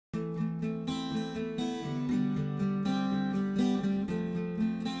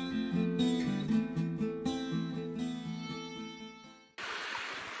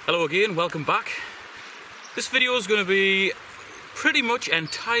Hello again, welcome back. This video is going to be pretty much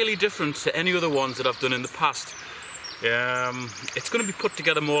entirely different to any other ones that I've done in the past. It's going to be put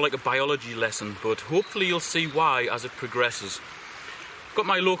together more like a biology lesson, but hopefully you'll see why as it progresses. I've got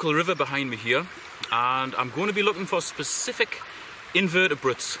my local river behind me here, and I'm going to be looking for specific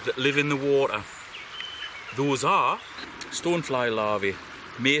invertebrates that live in the water. Those are stonefly larvae,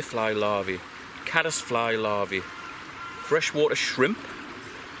 mayfly larvae, caddisfly larvae, freshwater shrimp,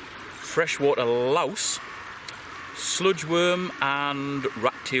 freshwater louse, sludge worm and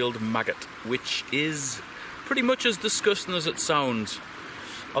rat-tailed maggot, which is pretty much as disgusting as it sounds.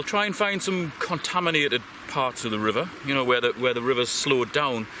 I'll try and find some contaminated parts of the river, you know, where the river's slowed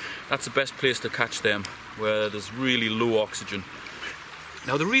down. That's the best place to catch them, where there's really low oxygen.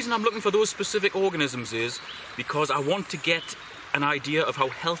 Now the reason I'm looking for those specific organisms is because I want to get an idea of how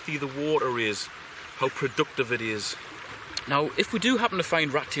healthy the water is, how productive it is. Now, if we do happen to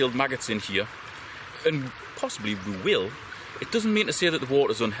find rat-tailed maggots in here, and possibly we will, it doesn't mean to say that the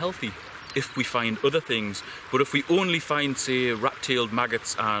water's unhealthy if we find other things. But if we only find, say, rat-tailed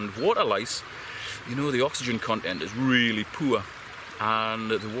maggots and water lice, you know, the oxygen content is really poor,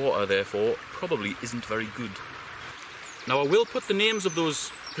 and the water, therefore, probably isn't very good. Now, I will put the names of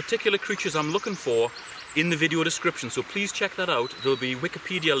those particular creatures I'm looking for in the video description, so please check that out. There'll be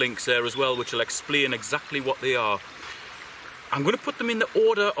Wikipedia links there as well, which will explain exactly what they are. I'm going to put them in the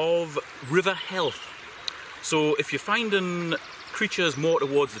order of river health. So if you're finding creatures more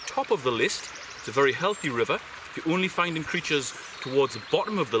towards the top of the list, it's a very healthy river. If you're only finding creatures towards the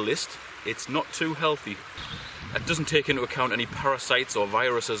bottom of the list, it's not too healthy. That doesn't take into account any parasites or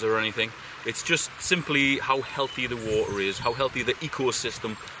viruses or anything. It's just simply how healthy the water is, how healthy the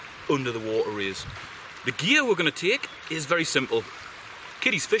ecosystem under the water is. The gear we're going to take is very simple.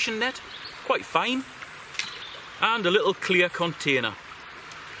 Kiddie's fishing net, quite fine, and a little clear container.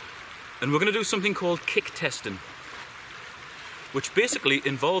 And we're going to do something called kick testing, which basically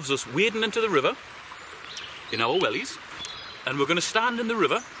involves us wading into the river in our wellies, and we're going to stand in the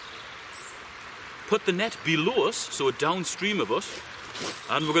river, put the net below us, so downstream of us,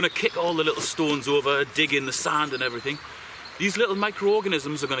 and we're going to kick all the little stones over, dig in the sand and everything. These little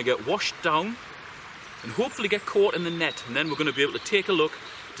microorganisms are going to get washed down and hopefully get caught in the net, and then we're going to be able to take a look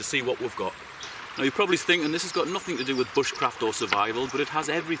to see what we've got. Now you're probably thinking this has got nothing to do with bushcraft or survival, but it has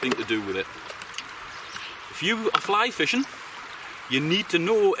everything to do with it. If you are fly fishing, you need to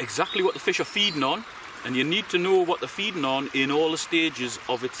know exactly what the fish are feeding on, and you need to know what they're feeding on in all the stages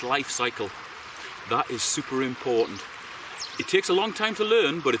of its life cycle. That is super important. It takes a long time to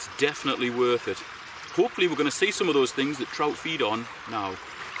learn, but it's definitely worth it. Hopefully we're going to see some of those things that trout feed on now.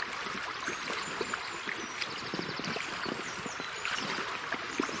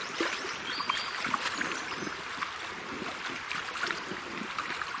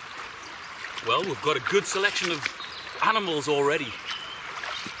 Well, we've got a good selection of animals already.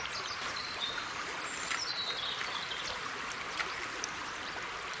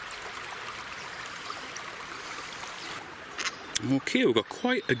 Okay, we've got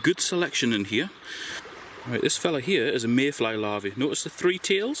quite a good selection in here. Right, this fella here is a mayfly larvae. Notice the three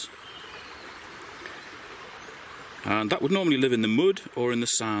tails? And that would normally live in the mud or in the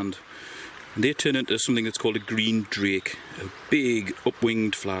sand. And they turn into something that's called a green drake, a big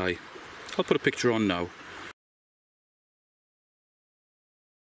upwinged fly. I'll put a picture on now.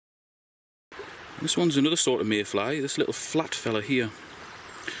 This one's another sort of mayfly, this little flat fella here.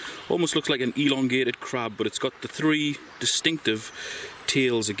 Almost looks like an elongated crab, but it's got the three distinctive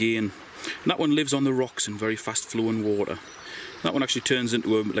tails again. And that one lives on the rocks in very fast flowing water. That one actually turns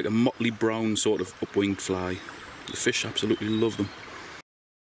into like a motley brown sort of upwinged fly. The fish absolutely love them.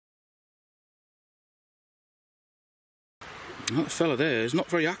 That fella there is not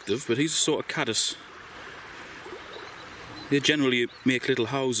very active, but he's a sort of caddis. They generally make little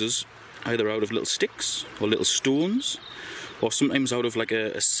houses either out of little sticks or little stones, or sometimes out of like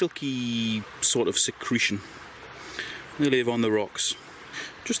a silky sort of secretion. They live on the rocks.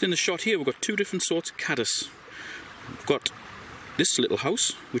 Just in the shot here we've got two different sorts of caddis. We've got this little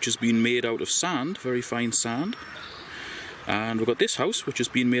house which has been made out of sand, very fine sand, and we've got this house which has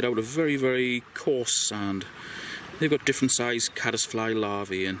been made out of very, very coarse sand. They've got different sized caddisfly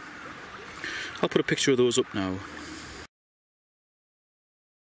larvae in. I'll put a picture of those up now.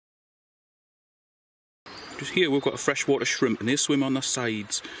 Just here we've got a freshwater shrimp, and they swim on their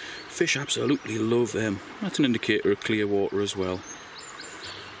sides. Fish absolutely love them. That's an indicator of clear water as well.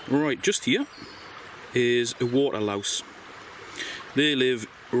 Right, just here is a water louse. They live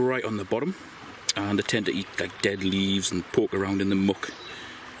right on the bottom, and they tend to eat like dead leaves and poke around in the muck.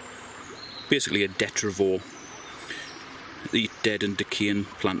 Basically a detrivore. They eat dead and decaying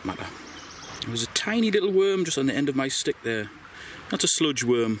plant matter. There was a tiny little worm just on the end of my stick there. That's a sludge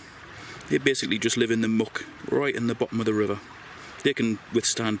worm. They basically just live in the muck right in the bottom of the river. They can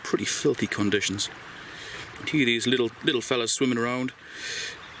withstand pretty filthy conditions. Here these little fellas swimming around.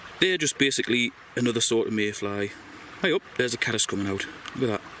 They're just basically another sort of mayfly. Hey up, there's a caddis coming out.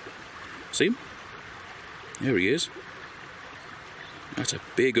 Look at that. See him? There he is. That's a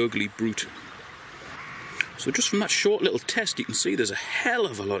big ugly brute. So just from that short little test you can see there's a hell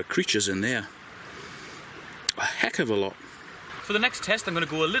of a lot of creatures in there. A heck of a lot. For the next test I'm going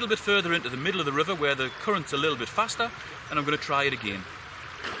to go a little bit further into the middle of the river where the current's a little bit faster, and I'm going to try it again.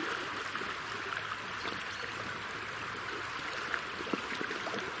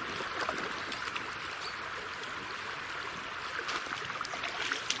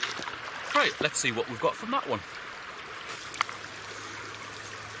 Right, let's see what we've got from that one.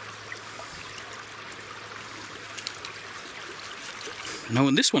 Now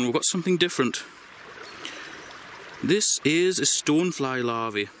in this one we've got something different. This is a stonefly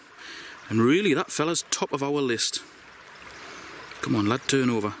larvae, and really that fella's top of our list. Come on lad, turn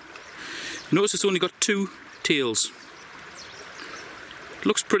over. Notice it's only got 2 tails. It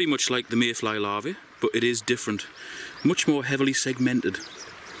looks pretty much like the mayfly larvae, but it is different. Much more heavily segmented.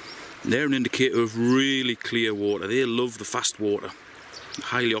 They're an indicator of really clear water. They love the fast water,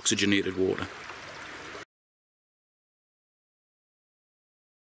 highly oxygenated water.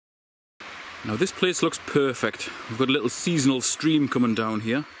 Now this place looks perfect. We've got a little seasonal stream coming down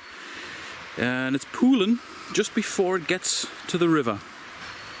here, and it's pooling just before it gets to the river.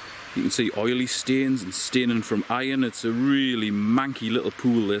 You can see oily stains and staining from iron. It's a really manky little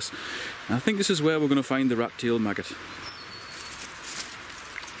pool this, and I think this is where we're going to find the rat-tailed maggot.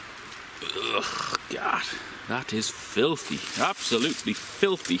 Ugh, God, that is filthy, absolutely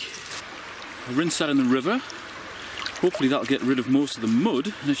filthy. I rinsed that in the river. Hopefully that'll get rid of most of the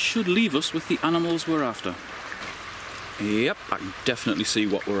mud, and it should leave us with the animals we're after. Yep, I can definitely see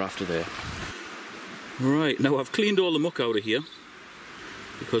what we're after there. Right, now I've cleaned all the muck out of here,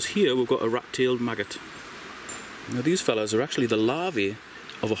 because here we've got a rat-tailed maggot. Now these fellas are actually the larvae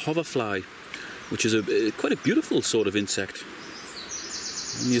of a hoverfly, which is quite a beautiful sort of insect.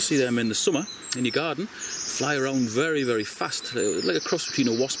 And you see them in the summer, in your garden, fly around very, very fast, like a cross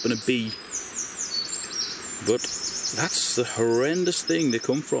between a wasp and a bee. But that's the horrendous thing they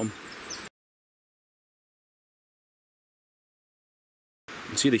come from. You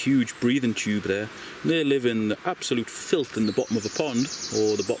can see the huge breathing tube there. They live in the absolute filth in the bottom of a pond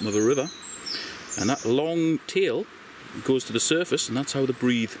or the bottom of a river. And that long tail goes to the surface, and that's how they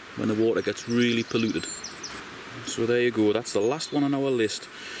breathe when the water gets really polluted. So there you go, that's the last one on our list.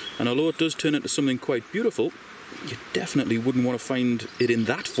 And although it does turn into something quite beautiful, you definitely wouldn't want to find it in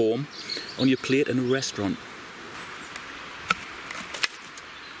that form on your plate in a restaurant.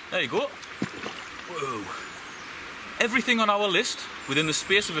 There you go. Whoa. Everything on our list within the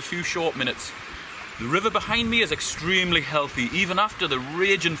space of a few short minutes. The river behind me is extremely healthy, even after the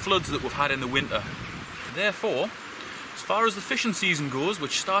raging floods that we've had in the winter. Therefore, as far as the fishing season goes,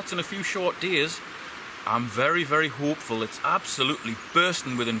 which starts in a few short days, I'm very, very hopeful. It's absolutely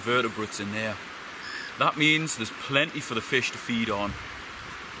bursting with invertebrates in there. That means there's plenty for the fish to feed on.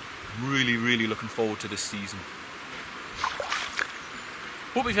 Really, really looking forward to this season.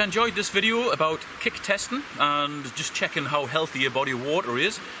 Hope you've enjoyed this video about kick testing and just checking how healthy your body of water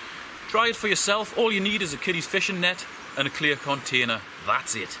is. Try it for yourself. All you need is a kiddie's fishing net and a clear container.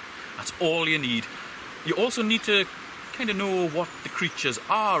 That's it. That's all you need. You also need to kind of know what the creatures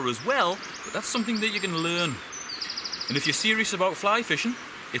are as well, but that's something that you can learn. And if you're serious about fly fishing,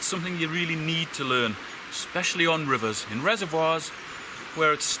 it's something you really need to learn, especially on rivers. In reservoirs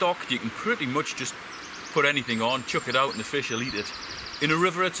where it's stocked, you can pretty much just put anything on, chuck it out, and the fish will eat it. In a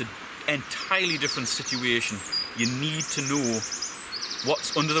river, it's an entirely different situation. You need to know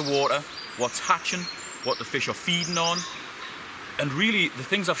what's under the water, what's hatching, what the fish are feeding on. And really, the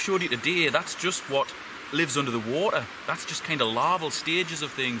things I've showed you today, that's just what lives under the water. That's just kind of larval stages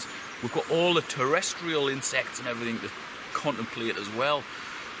of things. We've got all the terrestrial insects and everything to contemplate as well.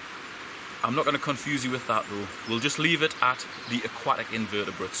 I'm not going to confuse you with that though. We'll just leave it at the aquatic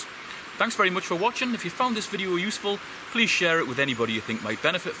invertebrates. Thanks very much for watching. If you found this video useful, please share it with anybody you think might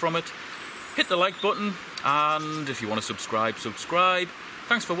benefit from it. Hit the like button, and if you want to subscribe, subscribe.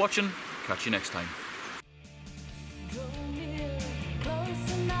 Thanks for watching. Catch you next time.